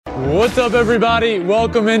What's up, everybody?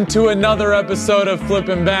 Welcome into another episode of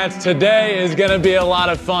Flippin' Bats. Today is going to be a lot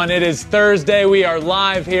of fun. It is Thursday. We are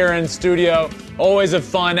live here in studio. Always a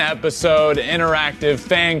fun episode, interactive,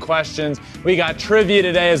 fan questions. We got trivia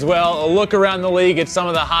today as well. A look around the league at some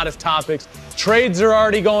of the hottest topics. Trades are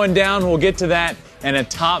already going down. We'll get to that. And a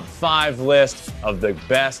top 5 list of the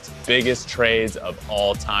best, biggest trades of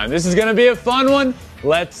all time. This is going to be a fun one.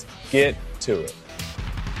 Let's get to it.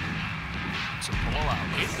 It's a blowout.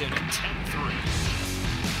 8th inning, 10-3.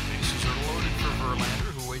 Bases are loaded for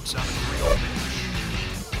Verlander, who waits on a 3-0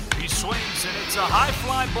 pitch. He swings, and it's a high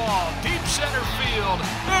fly ball. Deep center field.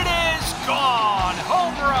 It is gone.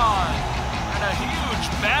 Home run. And a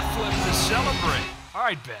huge bat flip to celebrate. All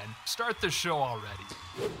right, Ben, start the show already.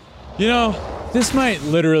 You know, this might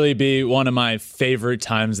literally be one of my favorite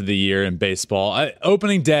times of the year in baseball.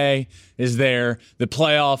 Opening day is there, the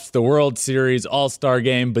playoffs, the World Series, All-Star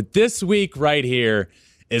Game, but this week right here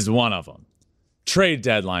is one of them. Trade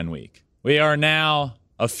deadline week. We are now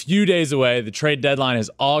a few days away. The trade deadline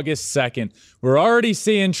is August 2nd. We're already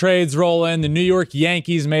seeing trades roll in. The New York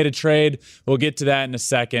Yankees made a trade. We'll get to that in a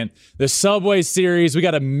second. The Subway Series, we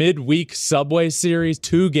got a midweek Subway Series,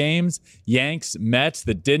 2 games. Yanks, Mets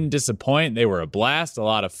that didn't disappoint. They were a blast, a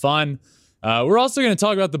lot of fun. We're also going to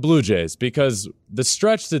talk about the Blue Jays because the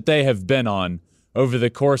stretch that they have been on over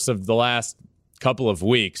the course of the last couple of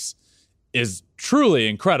weeks is truly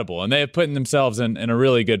incredible, and they have put themselves in a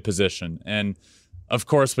really good position. And of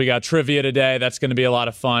course, we got trivia today. That's going to be a lot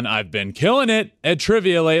of fun. I've been killing it at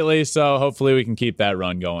trivia lately, so hopefully we can keep that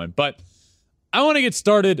run going. But I want to get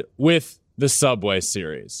started with the Subway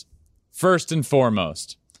Series. First and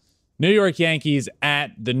foremost, New York Yankees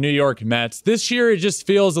at the New York Mets. This year, it just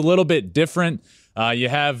feels a little bit different. You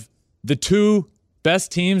have the 2 best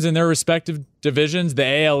teams in their respective divisions. The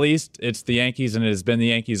AL East, it's the Yankees, and it has been the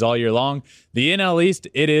Yankees all year long. The NL East,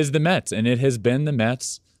 it is the Mets, and it has been the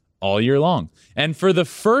Mets all year long. And for the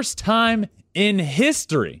first time in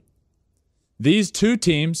history, these 2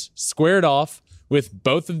 teams squared off with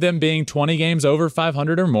both of them being 20 games over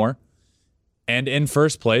 500 or more and in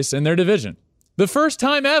first place in their division. The first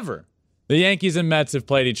time ever the Yankees and Mets have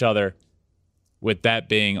played each other with that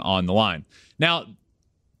being on the line. Now,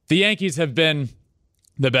 the Yankees have been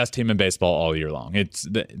the best team in baseball all year long.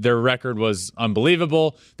 Their record was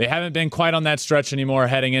unbelievable. They haven't been quite on that stretch anymore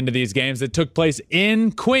heading into these games that took place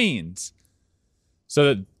in Queens.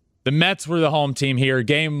 So the Mets were the home team here.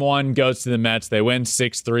 Game 1 goes to the Mets. They win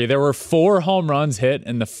 6-3. There were 4 home runs hit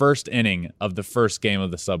in the first inning of the first game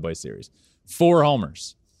of the Subway Series. 4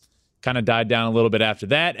 homers. Kind of died down a little bit after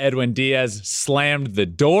that. Edwin Diaz slammed the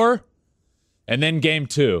door. And then game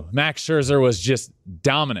 2, Max Scherzer was just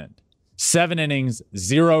dominant. 7 innings,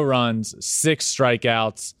 0 runs, 6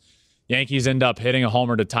 strikeouts. Yankees end up hitting a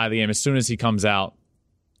homer to tie the game as soon as he comes out,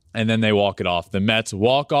 and then they walk it off. The Mets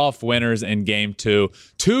walk off winners in game 2.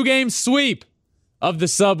 2-game sweep of the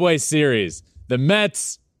Subway Series. The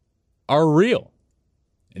Mets are real.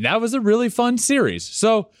 And that was a really fun series.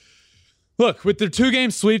 So, look, with their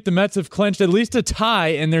 2-game sweep, the Mets have clinched at least a tie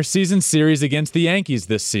in their season series against the Yankees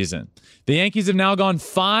this season. The Yankees have now gone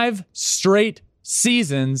 5 straight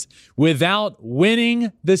seasons without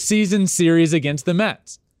winning the season series against the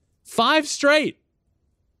Mets. 5 straight.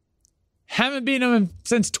 Haven't beaten them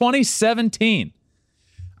since 2017.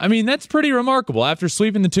 I mean, that's pretty remarkable. After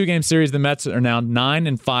sweeping the 2-game series, the Mets are now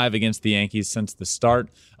 9-5 against the Yankees since the start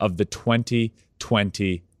of the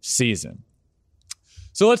 2020 season.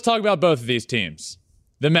 So let's talk about both of these teams.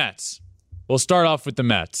 The Mets. We'll start off with the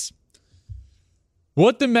Mets.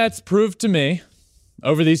 What the Mets proved to me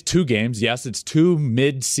over these 2 games, yes, it's 2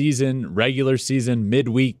 mid-season, regular season,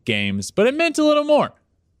 midweek games, but it meant a little more.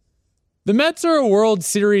 The Mets are a World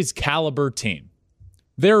Series caliber team.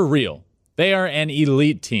 They're real. They are an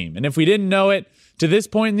elite team. And if we didn't know it to this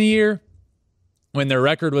point in the year, when their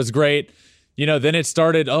record was great, then it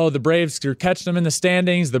started, the Braves are catching them in the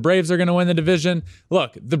standings. The Braves are going to win the division.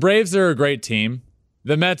 Look, the Braves are a great team.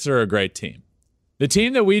 The Mets are a great team. The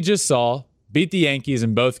team that we just saw beat the Yankees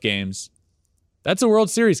in both games, that's a World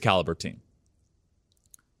Series caliber team.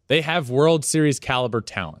 They have World Series caliber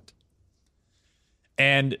talent.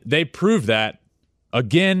 And they prove that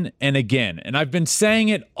again and again. And I've been saying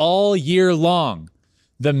it all year long.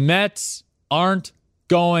 The Mets aren't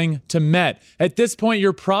going to Met. At this point,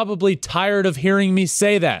 you're probably tired of hearing me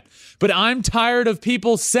say that. But I'm tired of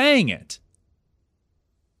people saying it.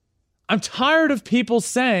 I'm tired of people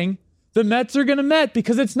saying the Mets are going to Met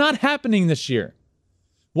because it's not happening this year.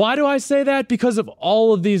 Why do I say that? Because of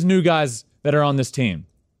all of these new guys that are on this team.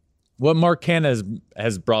 What Mark Canha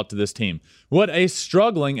has brought to this team. What a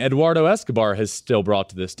struggling Eduardo Escobar has still brought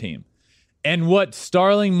to this team. And what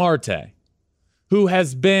Starling Marte, who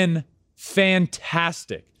has been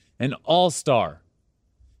fantastic, an all-star,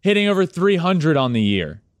 hitting over 300 on the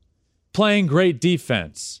year, playing great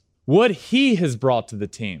defense, what he has brought to the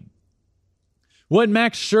team, what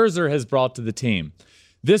Max Scherzer has brought to the team,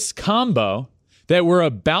 this combo that we're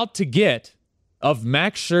about to get of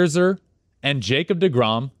Max Scherzer and Jacob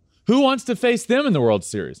deGrom, who wants to face them in the World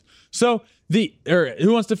Series? Who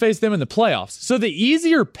wants to face them in the playoffs? So the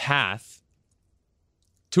easier path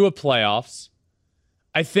to a playoffs,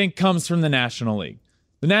 I think, comes from the National League.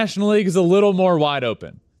 The National League is a little more wide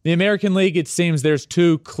open. The American League, it seems there's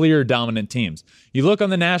two clear dominant teams. You look on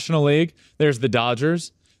the National League, there's the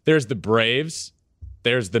Dodgers, there's the Braves,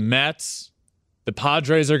 there's the Mets. The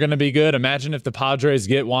Padres are going to be good. Imagine if the Padres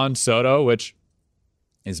get Juan Soto, which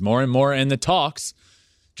is more and more in the talks.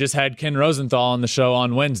 Just had Ken Rosenthal on the show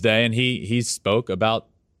on Wednesday, and he spoke about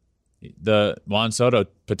the Juan Soto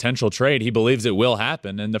potential trade. He believes it will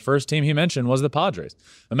happen, and the first team he mentioned was the Padres.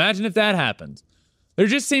 Imagine if that happens. There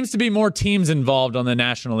just seems to be more teams involved on the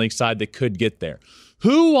National League side that could get there.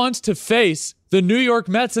 Who wants to face the New York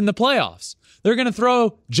Mets in the playoffs? They're going to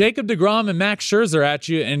throw Jacob deGrom and Max Scherzer at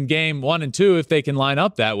you in game 1 and 2 if they can line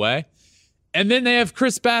up that way. And then they have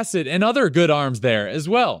Chris Bassett and other good arms there as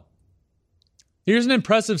well. Here's an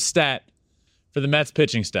impressive stat for the Mets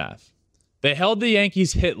pitching staff. They held the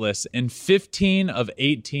Yankees hitless in 15 of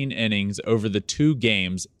 18 innings over the 2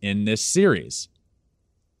 games in this series.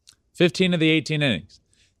 15 of the 18 innings,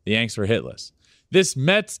 the Yanks were hitless. This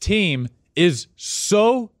Mets team is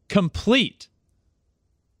so complete.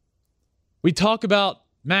 We talk about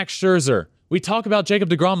Max Scherzer. We talk about Jacob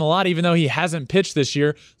deGrom a lot, even though he hasn't pitched this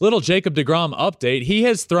year. Little Jacob deGrom update. He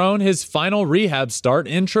has thrown his final rehab start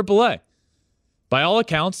in AAA. By all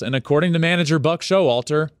accounts, and according to manager Buck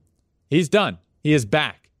Showalter, he's done. He is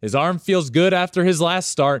back. His arm feels good after his last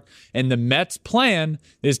start, and the Mets' plan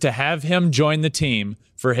is to have him join the team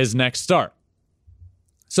for his next start.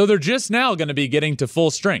 So they're just now going to be getting to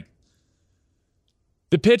full strength.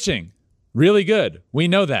 The pitching, really good. We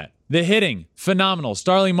know that. The hitting, phenomenal.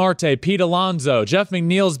 Starling Marte, Pete Alonso, Jeff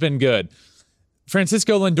McNeil's been good.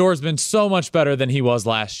 Francisco Lindor's been so much better than he was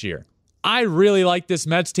last year. I really like this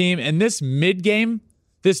Mets team, and this mid-game,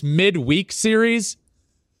 this midweek series,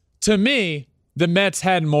 to me, the Mets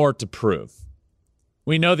had more to prove.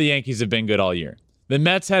 We know the Yankees have been good all year. The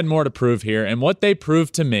Mets had more to prove here, and what they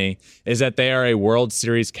proved to me is that they are a World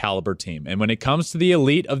Series caliber team. And when it comes to the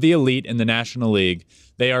elite of the elite in the National League,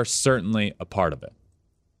 they are certainly a part of it.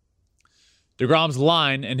 deGrom's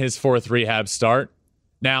line in his 4th rehab start.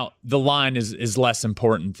 Now, the line is less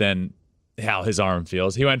important than how his arm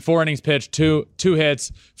feels. He went 4 innings pitched, two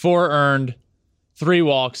hits, 4 earned, 3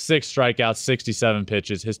 walks, 6 strikeouts, 67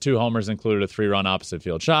 pitches. His 2 homers included a 3-run opposite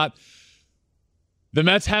field shot. The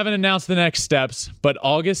Mets haven't announced the next steps, but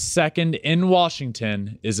August 2nd in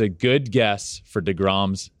Washington is a good guess for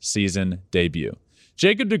deGrom's season debut.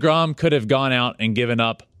 Jacob deGrom could have gone out and given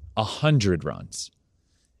up 100 runs.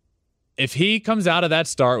 If he comes out of that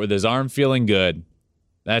start with his arm feeling good,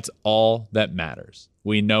 that's all that matters.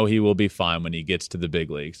 We know he will be fine when he gets to the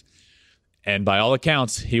big leagues. And by all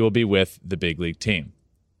accounts, he will be with the big league team.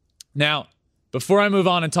 Now, before I move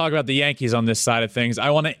on and talk about the Yankees on this side of things,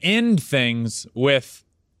 I want to end things with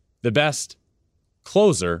the best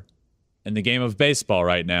closer in the game of baseball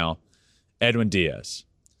right now, Edwin Diaz.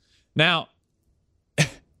 Now,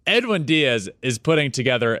 Edwin Diaz is putting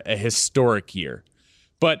together a historic year.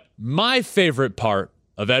 But my favorite part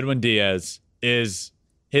of Edwin Diaz is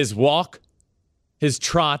his walk, his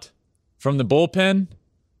trot from the bullpen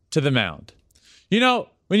to the mound. You know,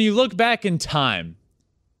 when you look back in time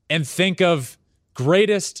and think of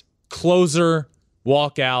greatest closer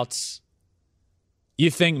walkouts,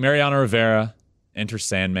 you think Mariano Rivera, Enter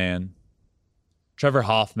Sandman, Trevor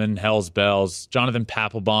Hoffman, Hell's Bells, Jonathan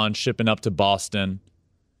Papelbon shipping up to Boston.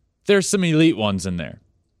 There's some elite ones in there.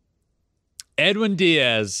 Edwin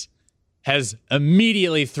Diaz has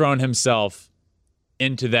immediately thrown himself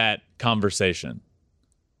into that conversation.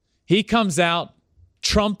 He comes out,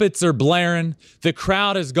 trumpets are blaring, the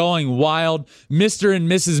crowd is going wild. Mr. and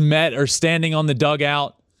Mrs. Met are standing on the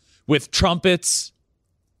dugout with trumpets.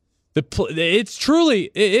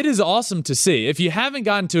 It is awesome to see. If you haven't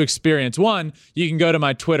gotten to experience one, you can go to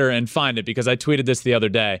my Twitter and find it because I tweeted this the other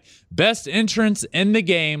day. Best entrance in the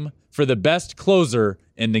game for the best closer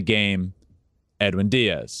in the game, Edwin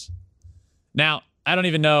Diaz. Now, I don't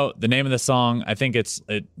even know the name of the song. I think it's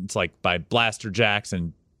like by Blaster Jacks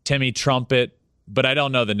and Timmy Trumpet, but I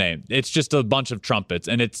don't know the name. It's just a bunch of trumpets,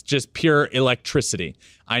 and it's just pure electricity.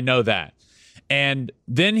 I know that. And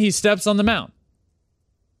then he steps on the mound.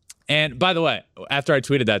 And by the way, after I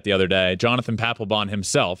tweeted that the other day, Jonathan Papelbon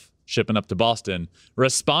himself, shipping up to Boston,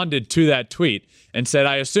 responded to that tweet and said,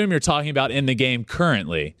 I assume you're talking about in the game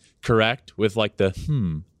currently, correct? With like the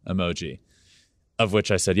emoji, of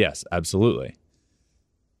which I said, yes, absolutely.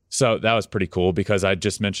 So that was pretty cool because I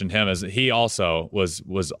just mentioned him as he also was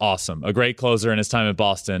awesome. A great closer in his time at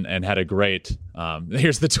Boston and had a great,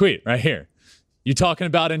 here's the tweet right here. You talking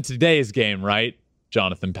about in today's game, right?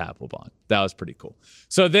 Jonathan Papelbon. That was pretty cool.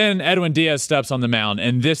 So then Edwin Diaz steps on the mound,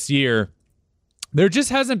 and this year, there just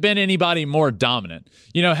hasn't been anybody more dominant.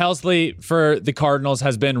 You know, Helsley for the Cardinals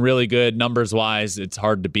has been really good numbers-wise. It's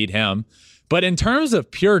hard to beat him. But in terms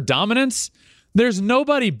of pure dominance, there's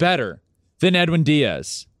nobody better than Edwin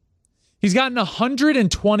Diaz. He's gotten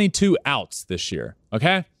 122 outs this year,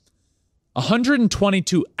 okay?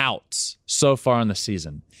 122 outs so far in the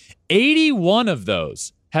season. 81 of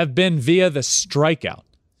those have been via the strikeout.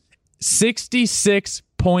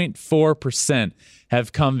 66.4%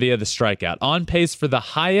 have come via the strikeout, on pace for the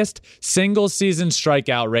highest single-season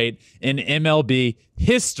strikeout rate in MLB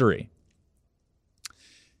history.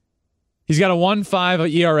 He's got a 1.5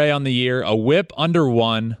 ERA on the year, a whip under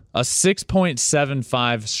 1, a 6.75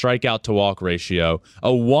 strikeout-to-walk ratio,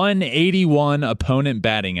 a 181 opponent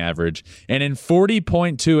batting average, and in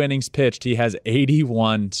 40.2 innings pitched, he has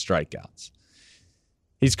 81 strikeouts.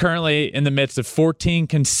 He's currently in the midst of 14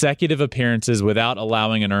 consecutive appearances without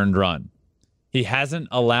allowing an earned run. He hasn't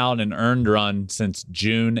allowed an earned run since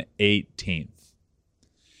June 18th.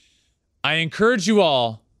 I encourage you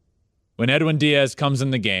all, when Edwin Diaz comes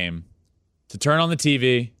in the game, to turn on the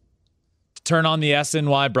TV, to turn on the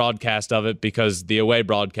SNY broadcast of it, because the away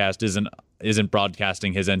broadcast isn't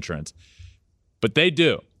broadcasting his entrance. But they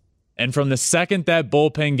do. And from the second that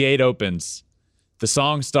bullpen gate opens, the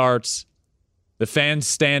song starts, the fans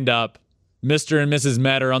stand up, Mr. and Mrs.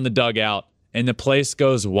 Met are on the dugout, and the place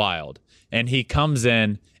goes wild. And he comes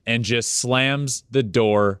in and just slams the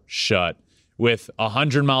door shut with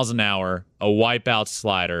 100 miles an hour, a wipeout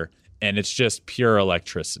slider, and it's just pure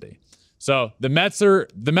electricity. So the Mets are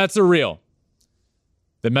real.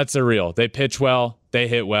 The Mets are real. They pitch well. They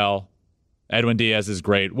hit well. Edwin Diaz is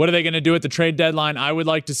great. What are they going to do at the trade deadline? I would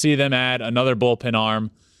like to see them add another bullpen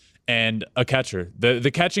arm and a catcher.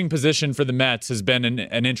 The catching position for the Mets has been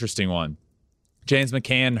an interesting one. James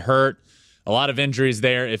McCann hurt. A lot of injuries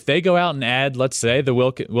there. If they go out and add, let's say, the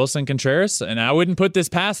Wilson Contreras, and I wouldn't put this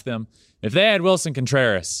past them, if they add Wilson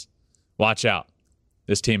Contreras, watch out.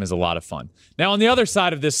 This team is a lot of fun. Now, on the other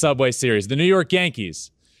side of this Subway Series, the New York Yankees.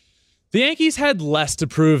 The Yankees had less to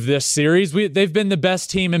prove this series. They've been the best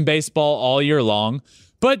team in baseball all year long,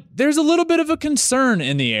 but there's a little bit of a concern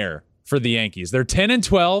in the air for the Yankees. They're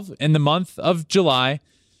 10-12 in the month of July,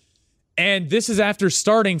 and this is after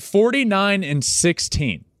starting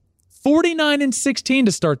 49-16. 49-16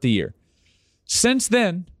 to start the year. Since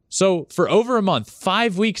then, so for over a month,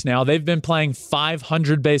 5 weeks now, they've been playing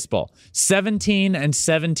 .500 baseball.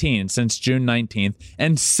 17-17 since June 19th,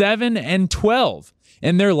 and 7-12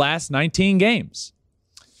 in their last 19 games.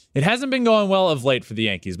 It hasn't been going well of late for the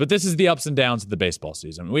Yankees, but this is the ups and downs of the baseball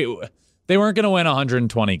season. They weren't going to win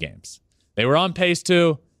 120 games. They were on pace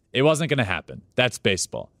to. It wasn't going to happen. That's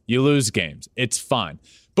baseball. You lose games. It's fine.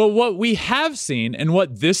 But what we have seen and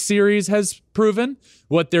what this series has proven,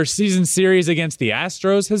 what their season series against the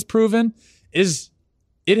Astros has proven, is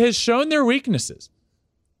it has shown their weaknesses.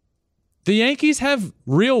 The Yankees have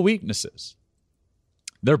real weaknesses.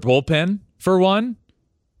 Their bullpen, for one,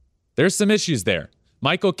 there's some issues there.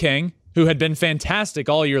 Michael King, who had been fantastic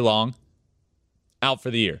all year long, out for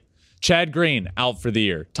the year. Chad Green, out for the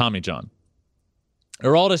year. Tommy John.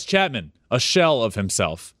 Aroldis Chapman, a shell of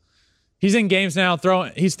himself. He's in games now,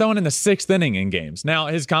 he's throwing in the 6th inning in games. Now,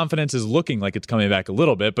 his confidence is looking like it's coming back a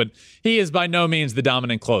little bit, but he is by no means the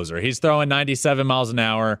dominant closer. He's throwing 97 miles an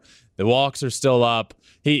hour. The walks are still up.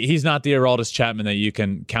 He's not the Aroldis Chapman that you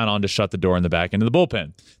can count on to shut the door in the back end of the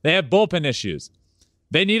bullpen. They have bullpen issues.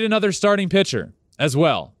 They need another starting pitcher as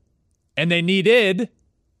well. And they needed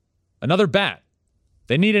another bat.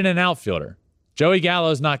 They needed an outfielder. Joey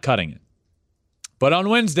Gallo's not cutting it. But on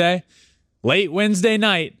Wednesday, late Wednesday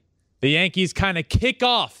night, the Yankees kind of kick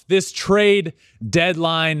off this trade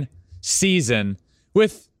deadline season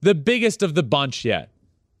with the biggest of the bunch yet.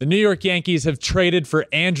 The New York Yankees have traded for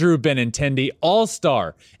Andrew Benintendi,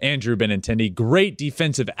 all-star Andrew Benintendi, great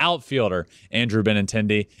defensive outfielder Andrew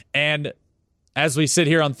Benintendi. And as we sit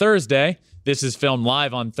here on Thursday, this is filmed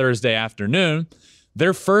live on Thursday afternoon,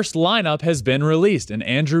 their first lineup has been released, and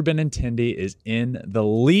Andrew Benintendi is in the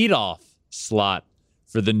leadoff slot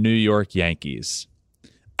for the New York Yankees.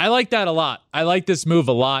 I like that a lot. I like this move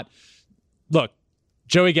a lot. Look,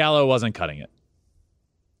 Joey Gallo wasn't cutting it.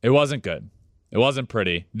 It wasn't good. It wasn't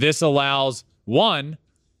pretty. This allows, one,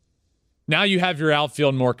 now you have your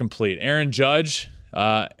outfield more complete.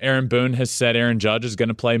 Aaron Boone has said Aaron Judge is going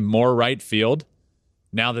to play more right field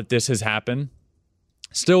now that this has happened.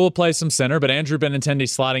 Still will play some center, but Andrew Benintendi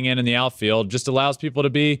slotting in the outfield just allows people to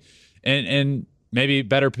be in maybe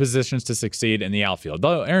better positions to succeed in the outfield.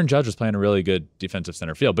 Though Aaron Judge was playing a really good defensive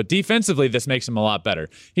center field. But defensively, this makes him a lot better.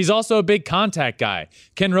 He's also a big contact guy.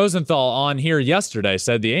 Ken Rosenthal on here yesterday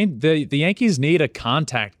said the Yankees need a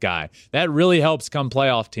contact guy. That really helps come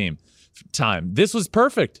playoff team time. This was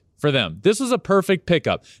perfect for them. This was a perfect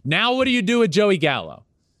pickup. Now what do you do with Joey Gallo?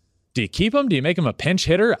 Do you keep him? Do you make him a pinch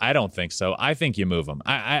hitter? I don't think so. I think you move him.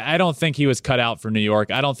 I don't think he was cut out for New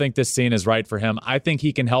York. I don't think this scene is right for him. I think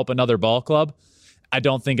he can help another ball club. I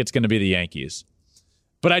don't think it's going to be the Yankees.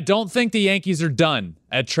 But I don't think the Yankees are done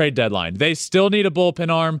at trade deadline. They still need a bullpen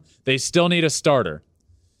arm. They still need a starter.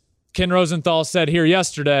 Ken Rosenthal said here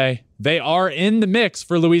yesterday, they are in the mix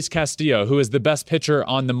for Luis Castillo, who is the best pitcher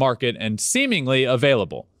on the market and seemingly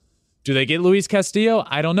available. Do they get Luis Castillo?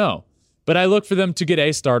 I don't know. But I look for them to get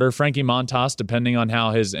a starter, Frankie Montas, depending on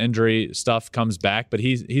how his injury stuff comes back. But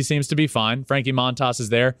he seems to be fine. Frankie Montas is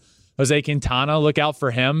there. Jose Quintana, look out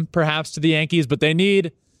for him, perhaps to the Yankees. But they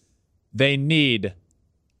need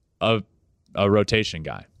a rotation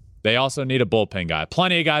guy. They also need a bullpen guy.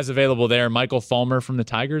 Plenty of guys available there. Michael Fulmer from the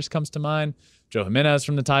Tigers comes to mind. Joe Jimenez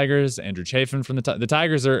from the Tigers. Andrew Chafin from the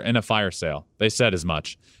Tigers are in a fire sale. They said as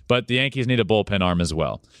much. But the Yankees need a bullpen arm as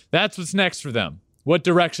well. That's what's next for them. What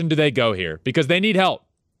direction do they go here? Because they need help.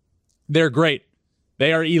 They're great.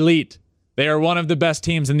 They are elite. They are one of the best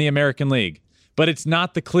teams in the American League. But it's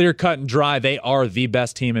not the clear cut and dry, they are the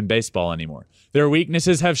best team in baseball anymore. Their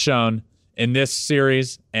weaknesses have shown in this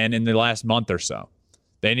series and in the last month or so.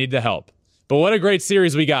 They need the help. But what a great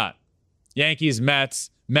series we got. Yankees,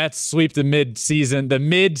 Mets. Mets sweep the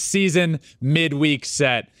mid-season midweek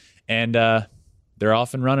set. And they're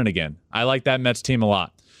off and running again. I like that Mets team a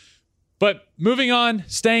lot. But moving on,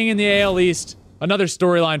 staying in the AL East, another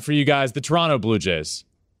storyline for you guys, the Toronto Blue Jays.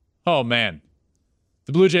 Oh, man.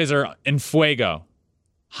 The Blue Jays are in fuego.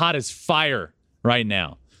 Hot as fire right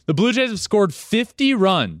now. The Blue Jays have scored 50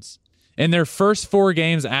 runs in their first 4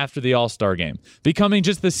 games after the All-Star game, becoming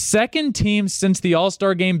just the second team since the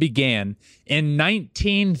All-Star game began in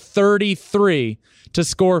 1933 to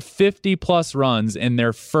score 50-plus runs in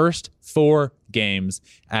their first 4 games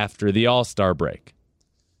after the All-Star break.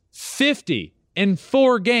 50 in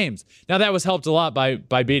 4 games. Now, that was helped a lot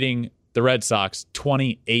by beating the Red Sox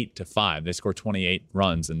 28-5. They scored 28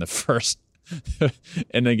 runs in the first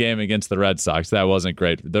in the game against the Red Sox. That wasn't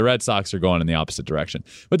great. The Red Sox are going in the opposite direction.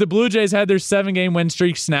 But the Blue Jays had their 7-game win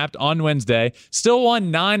streak snapped on Wednesday, still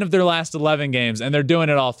won 9 of their last 11 games, and they're doing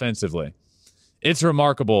it offensively. It's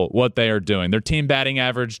remarkable what they are doing. Their team batting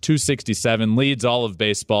average, .267, leads all of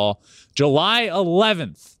baseball. July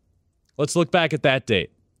 11th. Let's look back at that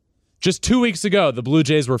date. Just 2 weeks ago, the Blue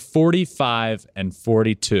Jays were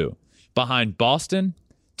 45-42, behind Boston,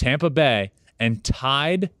 Tampa Bay, and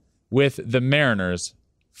tied with the Mariners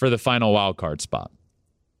for the final wild card spot.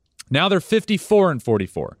 Now they're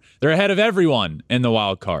 54-44. They're ahead of everyone in the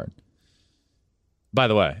wild card. By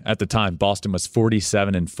the way, at the time, Boston was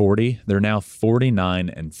 47-40. They're now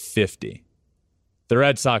 49-50. The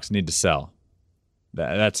Red Sox need to sell.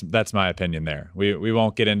 That's my opinion there. We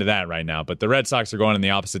won't get into that right now, but the Red Sox are going in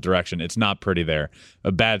the opposite direction. It's not pretty there.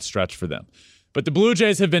 A bad stretch for them. But the Blue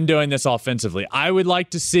Jays have been doing this offensively. I would like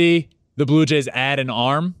to see the Blue Jays add an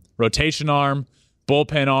arm, rotation arm,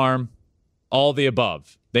 bullpen arm, all the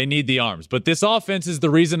above. They need the arms. But this offense is the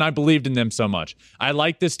reason I believed in them so much. I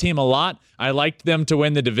like this team a lot. I liked them to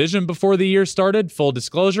win the division before the year started. Full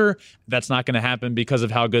disclosure, that's not going to happen because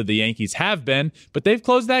of how good the Yankees have been, but they've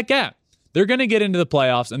closed that gap. They're going to get into the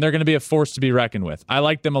playoffs, and they're going to be a force to be reckoned with. I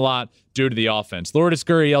like them a lot due to the offense. Lourdes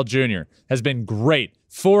Gurriel Jr. has been great.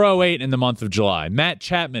 408 in the month of July. Matt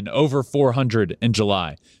Chapman over 400 in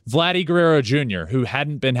July. Vladdy Guerrero Jr., who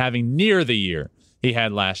hadn't been having near the year he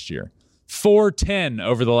had last year. 410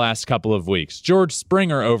 over the last couple of weeks. George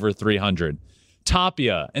Springer over 300.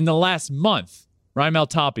 Tapia in the last month. Raimel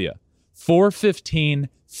Tapia, 415,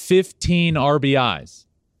 15 RBIs.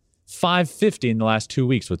 550 in the last 2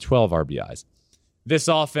 weeks with 12 RBIs. This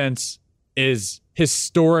offense is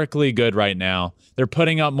historically good right now. They're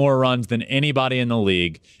putting up more runs than anybody in the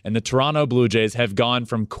league, and the Toronto Blue Jays have gone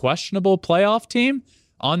from questionable playoff team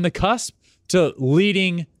on the cusp to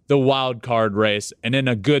leading the wild card race and in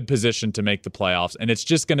a good position to make the playoffs. And it's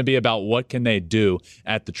just going to be about what can they do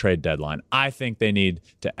at the trade deadline. I think they need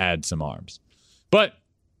to add some arms. But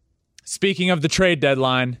speaking of the trade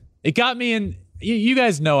deadline, it got me in you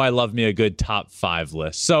guys know I love me a good top 5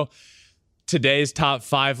 list. So today's top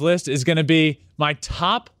 5 list is going to be my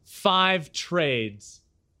top 5 trades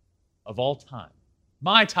of all time.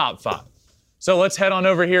 My top 5. So let's head on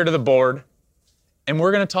over here to the board, and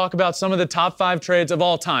we're going to talk about some of the top 5 trades of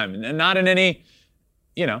all time. And not in any,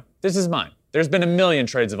 this is mine. There's been a million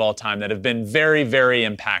trades of all time that have been very, very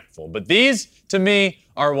impactful. But these, to me,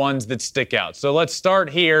 are ones that stick out. So let's start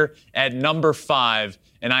here at number 5,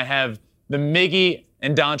 and I have the Miggy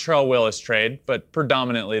and Dontrelle Willis trade, but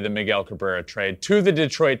predominantly the Miguel Cabrera trade to the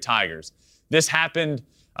Detroit Tigers. This happened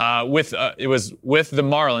it was with the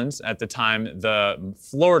Marlins at the time, the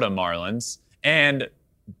Florida Marlins. And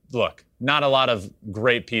look, not a lot of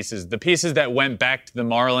great pieces. The pieces that went back to the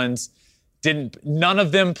Marlins, none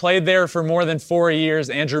of them played there for more than 4 years.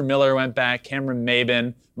 Andrew Miller went back, Cameron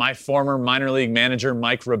Maybin. My former minor league manager,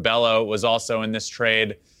 Mike Rabello, was also in this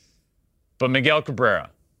trade. But Miguel Cabrera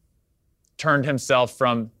turned himself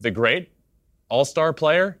from the great all-star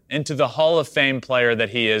player into the Hall of Fame player that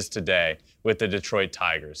he is today with the Detroit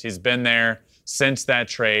Tigers. He's been there since that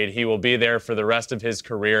trade. He will be there for the rest of his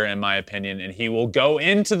career, in my opinion, and he will go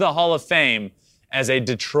into the Hall of Fame as a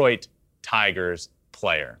Detroit Tigers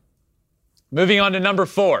player. Moving on to number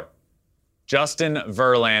 4, Justin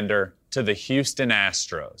Verlander to the Houston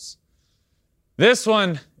Astros. This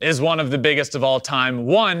one is one of the biggest of all time.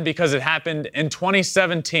 One, because it happened in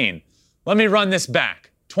 2017. Let me run this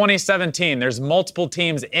back. 2017, there's multiple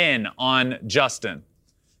teams in on Justin.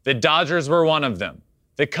 The Dodgers were one of them.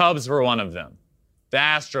 The Cubs were one of them. The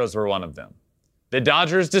Astros were one of them. The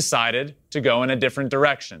Dodgers decided to go in a different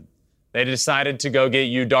direction. They decided to go get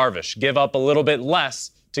Yu Darvish, give up a little bit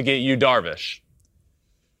less to get Yu Darvish.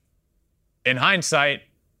 In hindsight,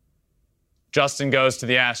 Justin goes to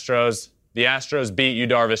the Astros. The Astros beat Yu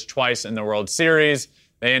Darvish twice in the World Series.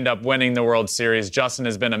 They end up winning the World Series. Justin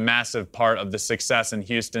has been a massive part of the success in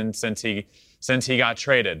Houston since he got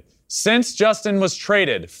traded. Since Justin was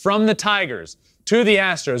traded from the Tigers to the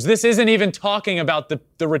Astros, this isn't even talking about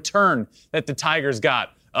the return that the Tigers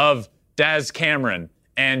got of Daz Cameron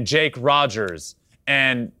and Jake Rogers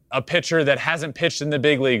and a pitcher that hasn't pitched in the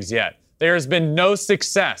big leagues yet. There has been no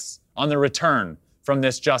success on the return from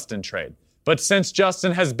this Justin trade. But since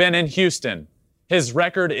Justin has been in Houston, his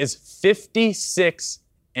record is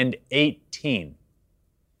 56-18.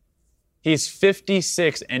 He's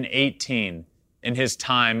 56-18 in his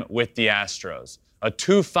time with the Astros. A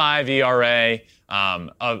 2.5 ERA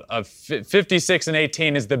of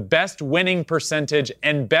 56-18 is the best winning percentage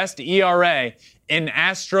and best ERA in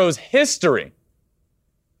Astros history.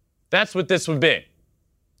 That's what this would be.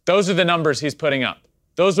 Those are the numbers he's putting up.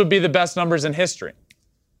 Those would be the best numbers in history.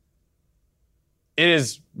 It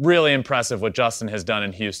is really impressive what Justin has done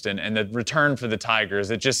in Houston, and the return for the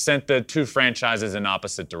Tigers, it just sent the two franchises in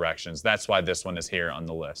opposite directions. That's why this one is here on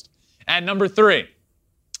the list. At number 3,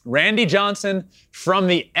 Randy Johnson from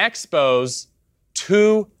the Expos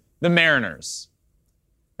to the Mariners.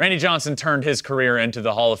 Randy Johnson turned his career into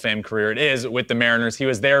the Hall of Fame career it is with the Mariners. He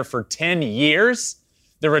was there for 10 years.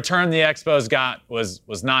 The return the Expos got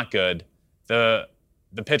was not good. The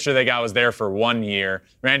pitcher they got was there for 1 year.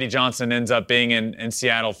 Randy Johnson ends up being in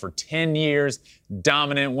Seattle for 10 years.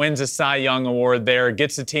 Dominant, wins a Cy Young Award there,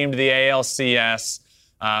 gets the team to the ALCS.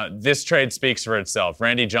 This trade speaks for itself.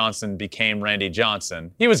 Randy Johnson became Randy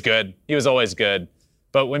Johnson. He was good. He was always good.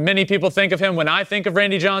 But when many people think of him, when I think of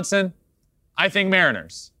Randy Johnson, I think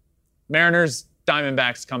Mariners. Mariners,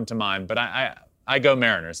 Diamondbacks come to mind, but I go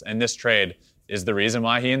Mariners. And this trade is the reason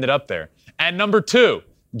why he ended up there. At number 2,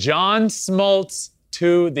 John Smoltz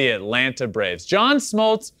to the Atlanta Braves. John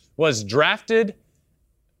Smoltz was drafted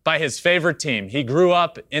by his favorite team. He grew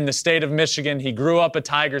up in the state of Michigan. He grew up a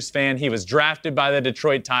Tigers fan. He was drafted by the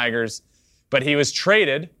Detroit Tigers, but he was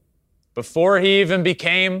traded before he even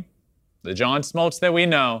became the John Smoltz that we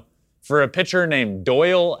know for a pitcher named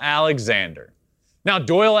Doyle Alexander. Now,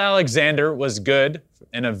 Doyle Alexander was good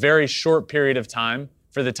in a very short period of time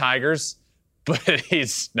for the Tigers, but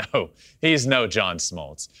he's no John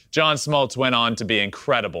Smoltz. John Smoltz went on to be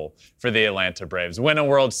incredible for the Atlanta Braves. Win a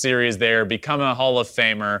World Series there, become a Hall of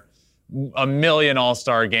Famer, a million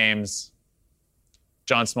All-Star games.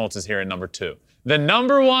 John Smoltz is here at number 2. The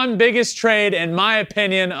number 1 biggest trade, in my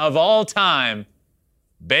opinion, of all time,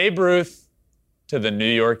 Babe Ruth to the New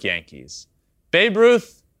York Yankees. Babe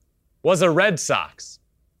Ruth was a Red Sox.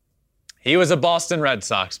 He was a Boston Red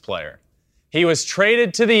Sox player. He was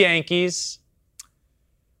traded to the Yankees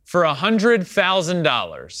for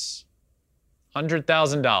 $100,000.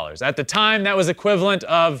 $100,000. At the time, that was equivalent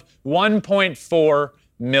of $1.4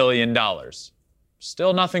 million.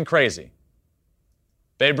 Still nothing crazy.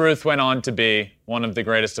 Babe Ruth went on to be one of the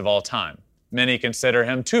greatest of all time. Many consider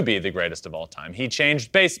him to be the greatest of all time. He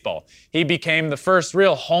changed baseball. He became the first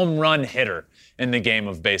real home run hitter in the game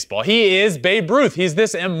of baseball. He is Babe Ruth. He's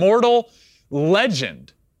this immortal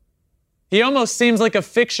legend. He almost seems like a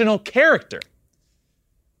fictional character,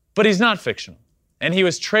 but he's not fictional. And he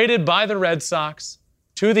was traded by the Red Sox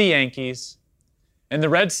to the Yankees, and the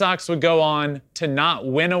Red Sox would go on to not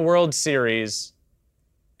win a World Series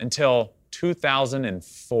until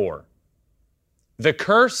 2004. The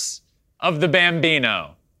curse of the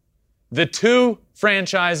Bambino. The two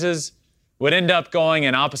franchises would end up going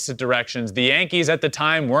in opposite directions. The Yankees at the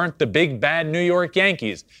time weren't the big bad New York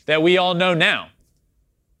Yankees that we all know now.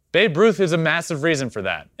 Babe Ruth is a massive reason for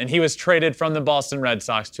that, and he was traded from the Boston Red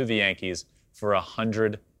Sox to the Yankees for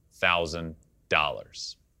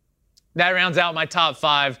 $100,000. That rounds out my top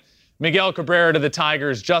 5. Miguel Cabrera to the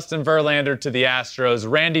Tigers, Justin Verlander to the Astros,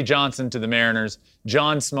 Randy Johnson to the Mariners,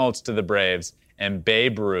 John Smoltz to the Braves, and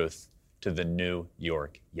Babe Ruth to the New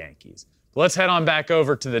York Yankees. Let's head on back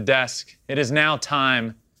over to the desk. It is now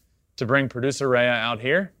time to bring producer Rhea out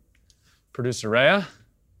here. Producer Rhea,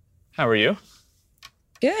 how are you?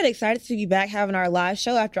 Good. Excited to be back having our live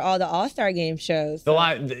show after all the All-Star Game shows.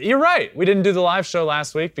 You're right. We didn't do the live show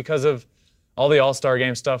last week because of all the All-Star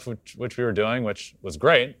Game stuff which we were doing, which was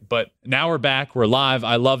great. But now we're back. We're live.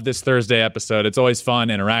 I love this Thursday episode. It's always fun,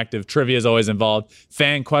 interactive. Trivia is always involved.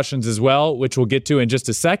 Fan questions as well, which we'll get to in just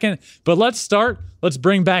a second. But let's start. Let's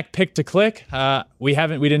bring back Pick to Click. We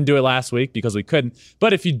didn't do it last week because we couldn't.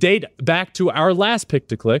 But if you date back to our last Pick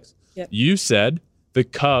to Click, You said the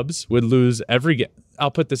Cubs would lose every game.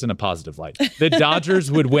 I'll put this in a positive light. The Dodgers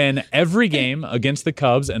would win every game against the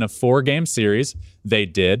Cubs in a 4-game series. They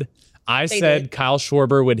did. I said Kyle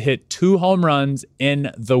Schwarber would hit 2 home runs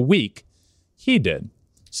in the week. He did.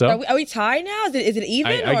 So are we tied now? Is it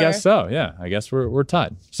even? I guess so. Yeah, I guess we're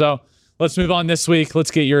tied. So let's move on this week. Let's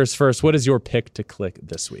get yours first. What is your Pick to Click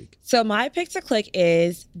this week? So my Pick to Click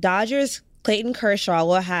is Dodgers Clayton Kershaw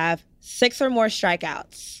will have 6 or more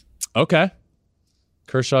strikeouts. Okay.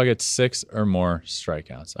 Kershaw gets 6 or more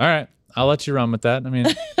strikeouts. All right, I'll let you run with that. I mean,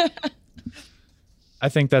 I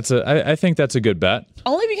think that's a good bet.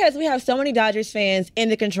 Only because we have so many Dodgers fans in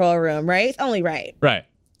the control room, right? It's only right. Right.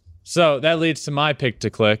 So that leads to my Pick to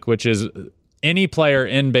Click, which is any player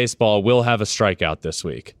in baseball will have a strikeout this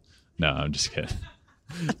week. No, I'm just kidding.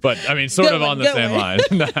 But I mean, sort of on the same line.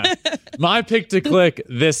 My Pick to Click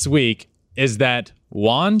this week is that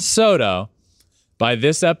Juan Soto, by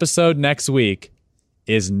this episode next week,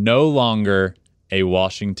 is no longer a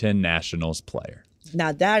Washington Nationals player.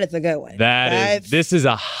 Now that is a good one. This is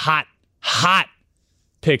a hot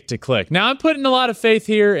Pick to Click. Now I'm putting a lot of faith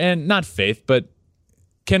here, and not faith, but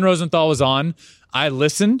Ken Rosenthal was on. I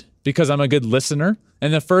listened because I'm a good listener.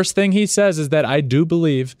 And the first thing he says is that I do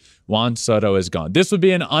believe Juan Soto is gone. This would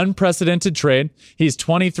be an unprecedented trade. He's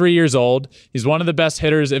 23 years old. He's one of the best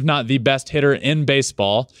hitters, if not the best hitter in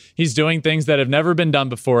baseball. He's doing things that have never been done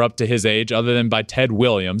before up to his age, other than by Ted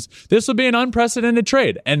Williams. This would be an unprecedented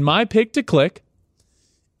trade. And my Pick to Click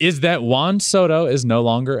is that Juan Soto is no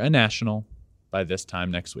longer a National by this time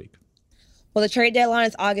next week. Well, the trade deadline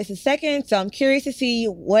is August the 2nd, so I'm curious to see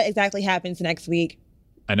what exactly happens next week.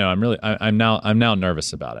 I know. I'm now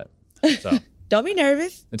nervous about it. So don't be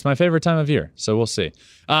nervous. It's my favorite time of year, so we'll see.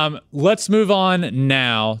 Let's move on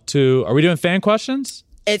now to. Are we doing fan questions?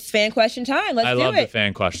 It's fan question time. Let's do it. I love the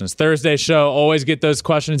fan questions. Thursday show. Always get those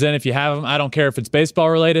questions in if you have them. I don't care if it's baseball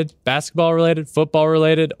related, basketball related, football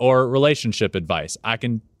related, or relationship advice.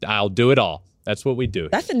 I'll do it all. That's what we do.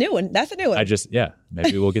 That's a new one.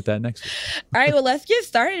 Maybe we'll get that next week. All right, well, let's get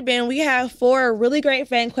started, Ben. We have 4 really great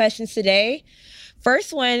fan questions today.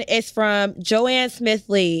 First one is from Joanne Smith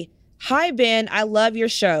Lee. Hi, Ben. I love your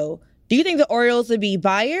show. Do you think the Orioles would be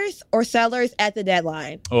buyers or sellers at the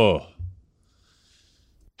deadline? Oh,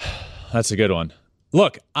 that's a good one.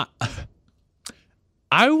 Look,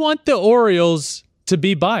 I want the Orioles to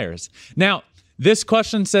be buyers. Now, this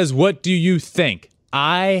question says, what do you think?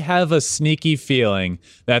 I have a sneaky feeling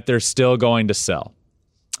that they're still going to sell.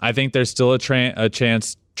 I think there's still a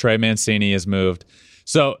chance Trey Mancini is moved.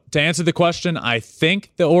 So to answer the question, I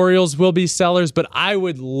think the Orioles will be sellers, but I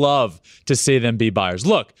would love to see them be buyers.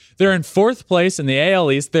 Look, they're in 4th place in the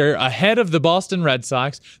AL East. They're ahead of the Boston Red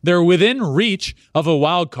Sox. They're within reach of a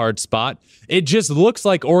wild card spot. It just looks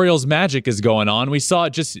like Orioles magic is going on. We saw it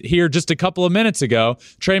just a couple of minutes ago.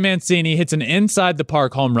 Trey Mancini hits an inside the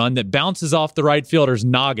park home run that bounces off the right fielder's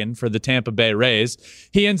noggin for the Tampa Bay Rays.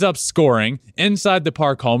 He ends up scoring inside the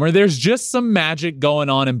park homer. There's just some magic going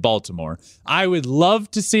on in Baltimore. I would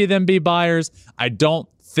love to see them be buyers. I don't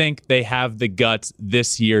think they have the guts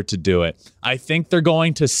this year to do it. I think they're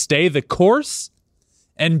going to stay the course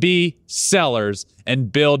and be sellers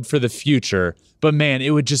and build for the future. But man,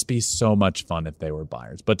 it would just be so much fun if they were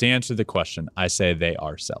buyers. But to answer the question, I say they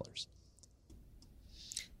are sellers.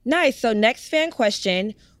 Nice. So next fan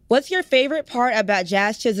question. What's your favorite part about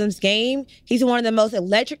Jazz Chisholm's game? He's one of the most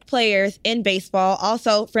electric players in baseball.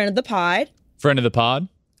 Also, friend of the pod. Friend of the pod.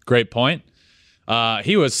 Great point.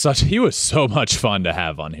 He was so much fun to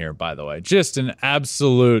have on here, by the way. Just an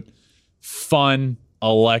absolute fun,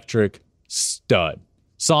 electric stud.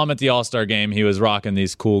 Saw him at the All-Star game. He was rocking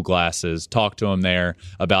these cool glasses. Talked to him there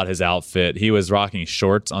about his outfit. He was rocking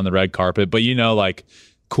shorts on the red carpet, but like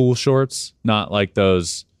cool shorts, not like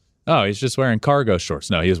those. Oh, he's just wearing cargo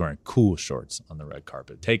shorts. No, he was wearing cool shorts on the red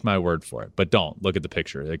carpet. Take my word for it. But don't. Look at the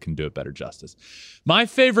picture. It can do it better justice. My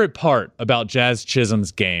favorite part about Jazz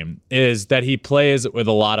Chisholm's game is that he plays with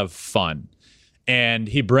a lot of fun. And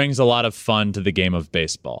he brings a lot of fun to the game of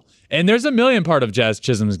baseball. And there's a million parts of Jazz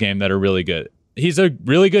Chisholm's game that are really good. He's a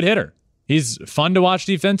really good hitter. He's fun to watch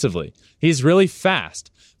defensively. He's really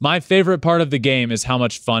fast. My favorite part of the game is how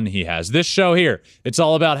much fun he has. This show here, it's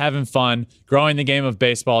all about having fun, growing the game of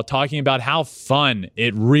baseball, talking about how fun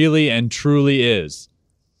it really and truly is.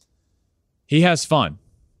 He has fun.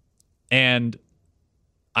 And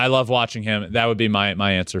I love watching him. That would be my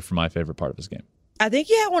answer for my favorite part of his game. I think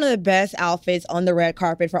he had one of the best outfits on the red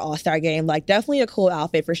carpet for All-Star Game. Like, definitely a cool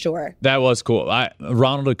outfit for sure. That was cool.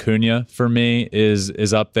 Ronald Acuna for me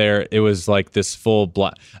is up there. It was like this full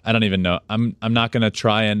black. I don't even know. I'm not going to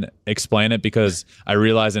try and explain it because I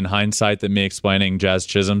realize in hindsight that me explaining Jazz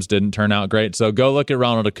Chisholm's didn't turn out great. So go look at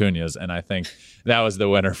Ronald Acuna's, and I think that was the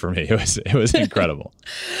winner for me. It was incredible.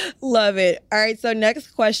 Love it. All right, so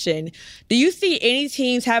next question. Do you see any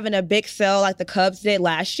teams having a big sell like the Cubs did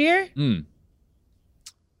last year?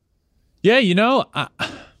 Yeah,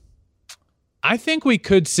 I think we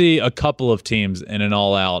could see a couple of teams in an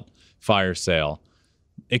all-out fire sale.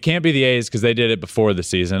 It can't be the A's because they did it before the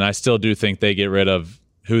season. I still do think they get rid of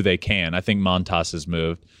who they can. I think Montas has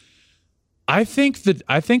moved. I think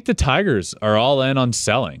the Tigers are all in on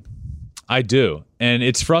selling. I do, and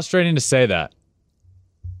it's frustrating to say that.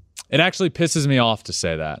 It actually pisses me off to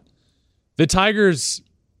say that. The Tigers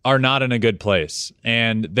are not in a good place,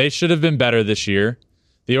 and they should have been better this year.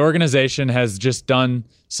 The organization has just done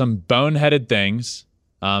some boneheaded things.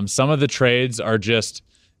 Some of the trades are just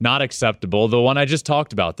not acceptable. The one I just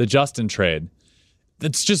talked about, the Justin trade,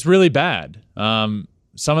 it's just really bad. Some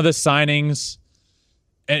of the signings,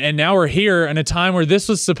 and now we're here in a time where this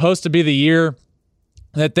was supposed to be the year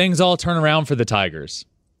that things all turn around for the Tigers.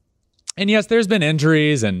 And yes, there's been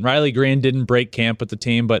injuries, and Riley Green didn't break camp with the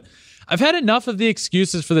team, but I've had enough of the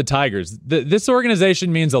excuses for the Tigers. This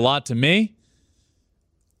organization means a lot to me.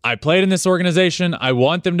 I played in this organization. I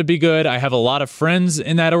want them to be good. I have a lot of friends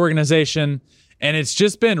in that organization, and it's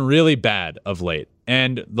just been really bad of late.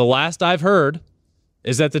 And the last I've heard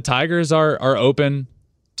is that the Tigers are open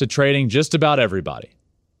to trading just about everybody.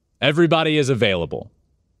 Everybody is available.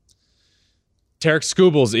 Tarek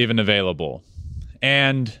Skubal's even available.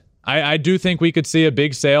 And I do think we could see a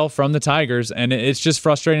big sale from the Tigers, and it's just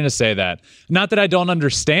frustrating to say that. Not that I don't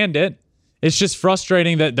understand it. It's just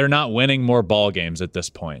frustrating that they're not winning more ball games at this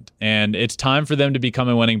point. And it's time for them to become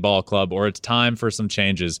a winning ball club, or it's time for some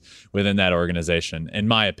changes within that organization, in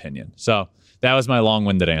my opinion. So that was my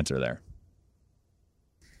long-winded answer there.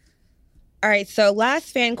 All right, so last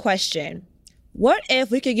fan question. What if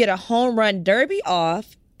we could get a home run derby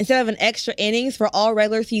off instead of an extra innings for all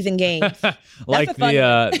regular season games? like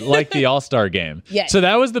the All-Star game. Yes. So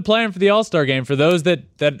that was the plan for the All-Star game. For those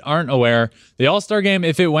that aren't aware, the All-Star game,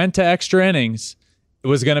 if it went to extra innings, it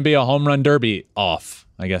was going to be a home run derby off,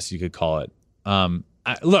 I guess you could call it.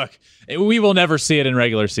 Look, we will never see it in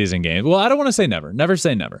regular season games. Well, I don't want to say never. Never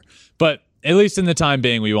say never. But at least in the time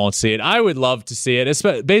being, we won't see it. I would love to see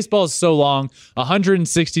it. Baseball is so long,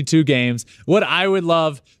 162 games. What I would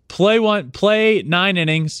love, play 9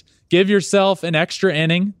 innings, give yourself an extra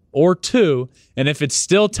inning or 2, and if it's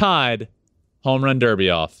still tied, home run derby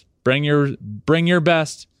off. Bring your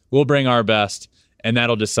best, we'll bring our best, and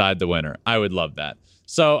that'll decide the winner. I would love that.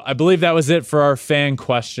 So I believe that was it for our fan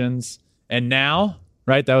questions. And now,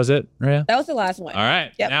 right, that was it, Rhea? That was the last one. All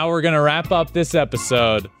right. Yep. Now we're going to wrap up this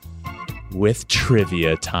episode with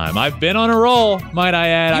trivia time. I've been on a roll, might I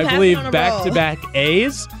add. I believe back-to-back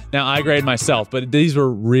A's. Now, I grade myself, but these were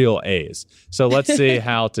real A's. So let's see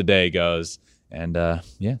how today goes. And,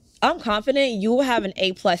 yeah. I'm confident you will have an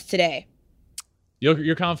A+ today.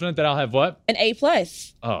 You're confident that I'll have what? An A+.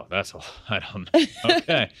 Oh, I don't know.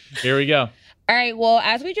 Okay, here we go. All right, well,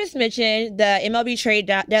 as we just mentioned, the MLB trade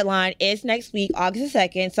deadline is next week, August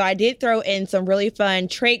 2nd. So I did throw in some really fun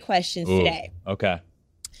trade questions today. Okay.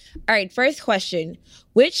 All right, first question.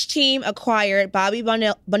 Which team acquired Bobby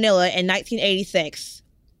Bonilla in 1986?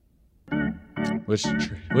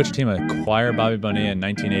 Which team acquired Bobby Bonilla in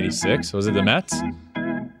 1986? Was it the Mets?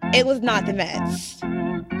 It was not the Mets.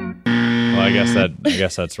 Well, I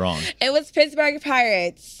guess that's wrong. It was Pittsburgh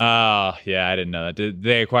Pirates. Oh, yeah, I didn't know that. Did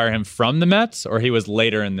they acquire him from the Mets, or he was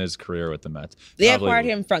later in his career with the Mets? They acquired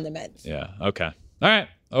him from the Mets. Yeah, okay. All right,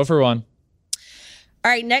 0 for 1.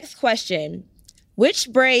 All right, next question.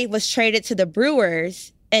 Which Brave was traded to the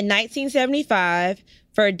Brewers in 1975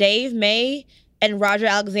 for Dave May and Roger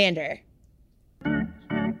Alexander?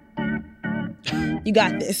 You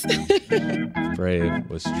got this. Brave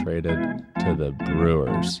was traded to the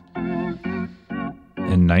Brewers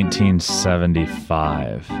in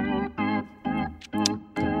 1975.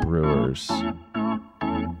 The Brewers.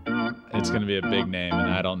 It's going to be a big name,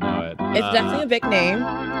 and I don't know it. It's definitely a big name.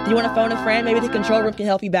 Do you want to phone a friend? Maybe the control room can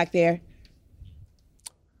help you back there.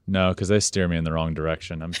 No, because they steer me in the wrong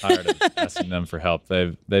direction. I'm tired of asking them for help.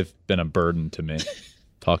 They've been a burden to me.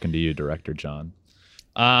 Talking to you, Director John.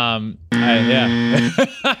 Yeah.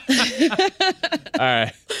 All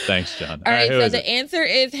right. Thanks, John. All right, so the answer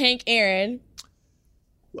is Hank Aaron.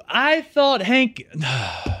 I thought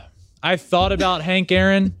I thought about Hank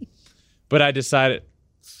Aaron, but I decided,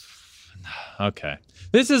 okay.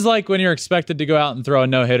 This is like when you're expected to go out and throw a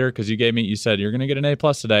no-hitter because you said you're going to get an A+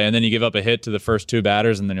 today, and then you give up a hit to the first 2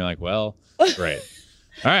 batters, and then you're like, well, great.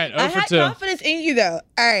 All right, 0 I for had 2. confidence in you, though.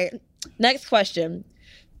 All right, next question.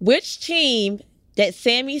 Which team did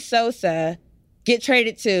Sammy Sosa get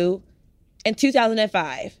traded to in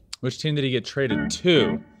 2005? Which team did he get traded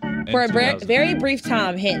to? For a very brief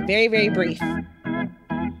time. Hint, very, very brief.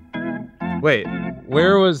 Wait,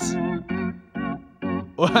 where was...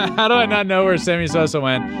 How do I not know where Sammy Sosa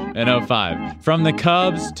went in 2005? From the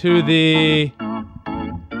Cubs to the...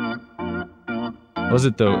 It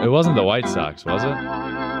wasn't the White Sox, was it?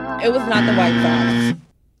 It was not the White Sox.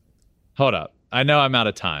 Hold up. I know I'm out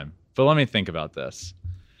of time, but let me think about this.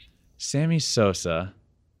 Sammy Sosa,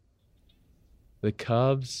 the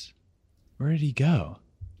Cubs, where did he go?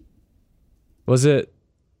 Was it...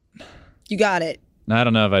 You got it. I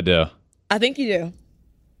don't know if I do. I think you do.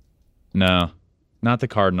 No. Not the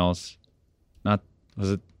Cardinals.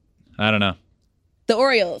 Was it? I don't know. The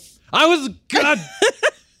Orioles. I was God.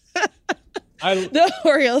 The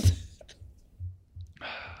Orioles.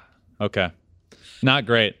 Okay. Not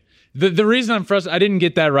great. The reason I'm frustrated, I didn't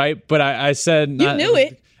get that right, but I said you knew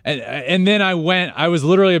it. And then I was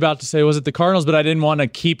literally about to say, was it the Cardinals? But I didn't want to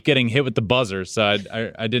keep getting hit with the buzzer, so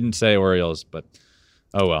I didn't say Orioles. But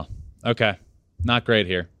oh well. Okay. Not great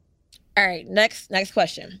here. All right. Next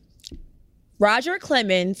question. Roger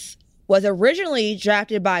Clemens was originally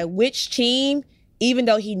drafted by which team, even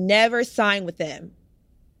though he never signed with them?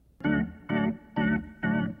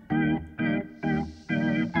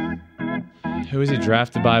 Who was he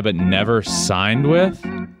drafted by but never signed with?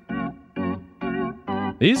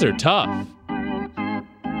 These are tough.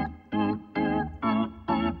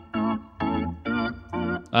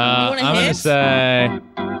 I'm going to say...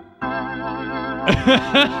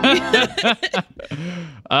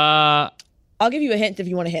 I'll give you a hint if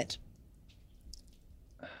you want a hint.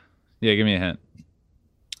 Yeah, give me a hint.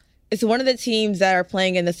 It's one of the teams that are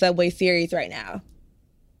playing in the Subway Series right now.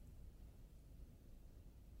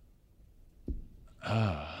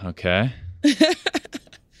 Oh, okay.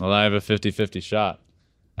 Well, I have a 50-50 shot.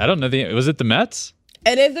 I don't know. Was it the Mets?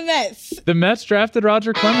 It is the Mets. The Mets drafted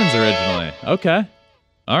Roger Clemens originally. Okay.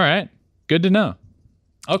 All right. Good to know.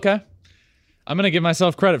 Okay. I'm going to give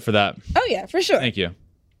myself credit for that. Oh, yeah, for sure. Thank you.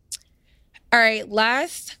 All right,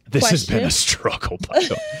 last This question. has been a struggle, by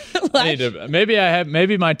the way.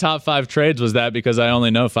 Maybe my top 5 trades was that because I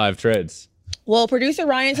only know 5 trades. Well, producer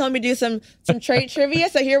Ryan told me to do some trade trivia,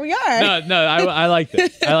 so here we are. No, I liked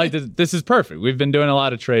it. I liked it. This is perfect. We've been doing a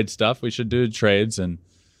lot of trade stuff. We should do trades, and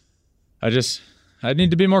I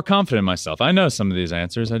need to be more confident in myself. I know some of these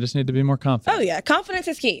answers. I just need to be more confident. Oh, yeah. Confidence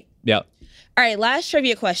is key. Yep. All right, last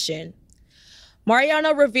trivia question.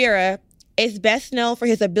 Mariano Rivera is best known for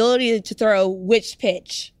his ability to throw which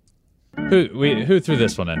pitch? Who threw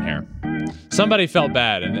this one in here? Somebody felt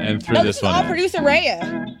bad and threw this one in. All producer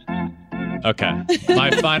Raya. Okay.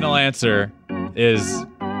 My final answer is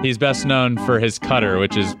he's best known for his cutter,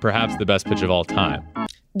 which is perhaps the best pitch of all time.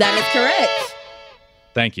 That is correct.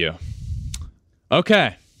 Thank you.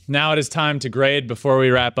 Okay. Now it is time to grade before we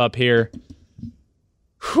wrap up here.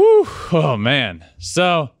 Whew. Oh, man.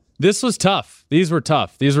 So this was tough. These were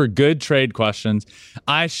tough. These were good trade questions.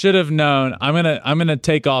 I should have known. I'm gonna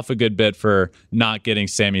take off a good bit for not getting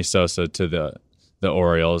Sammy Sosa to the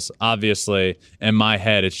Orioles. Obviously, in my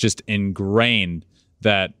head, it's just ingrained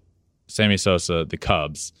that Sammy Sosa, the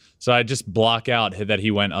Cubs. So I just block out that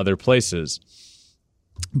he went other places.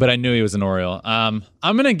 But I knew he was an Oriole. I'm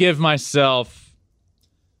going to give myself...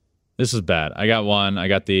 This is bad. I got one. I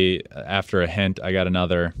got after a hint, I got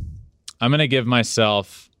another. I'm going to give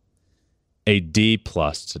myself a D+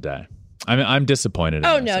 today. I'm disappointed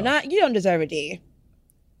in myself. You don't deserve a D.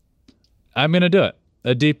 I'm going to do it.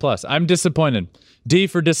 A D+. I'm disappointed. D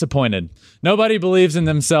for disappointed. Nobody believes in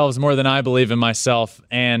themselves more than I believe in myself,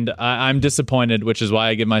 and I'm disappointed, which is why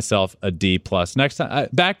I give myself a D+. Next time,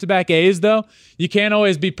 back-to-back A's, though, you can't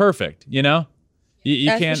always be perfect, you know? You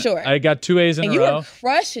That's can't. for sure. I got 2 A's in a row. You were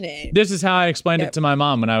crushing it. This is how I explained it to my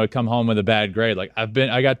mom when I would come home with a bad grade. Like,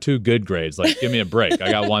 I got 2 good grades. Like, give me a break.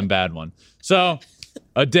 I got 1 bad one. So,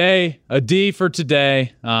 a D for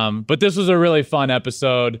today. But this was a really fun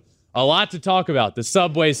episode. A lot to talk about. The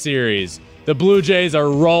Subway Series. The Blue Jays are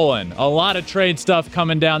rolling. A lot of trade stuff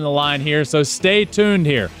coming down the line here, so stay tuned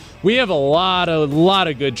here. We have a lot of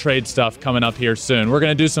good trade stuff coming up here soon. We're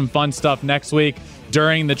going to do some fun stuff next week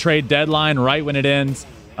during the trade deadline, right when it ends.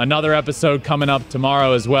 Another episode coming up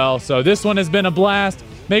tomorrow as well. So this one has been a blast.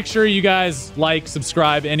 Make sure you guys like,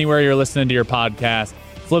 subscribe anywhere you're listening to your podcast.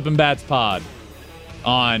 Flippin' Bats Pod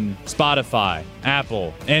on Spotify,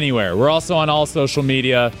 Apple, anywhere. We're also on all social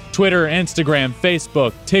media, Twitter, Instagram,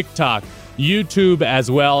 Facebook, TikTok, YouTube as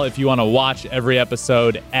well if you want to watch every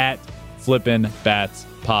episode at Flippin' Bats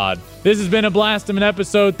Pod. This has been a blast of an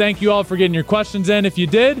episode. Thank you all for getting your questions in. If you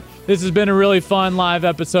did, this has been a really fun live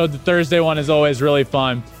episode. The Thursday one is always really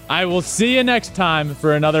fun. I will see you next time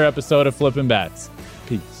for another episode of Flippin' Bats.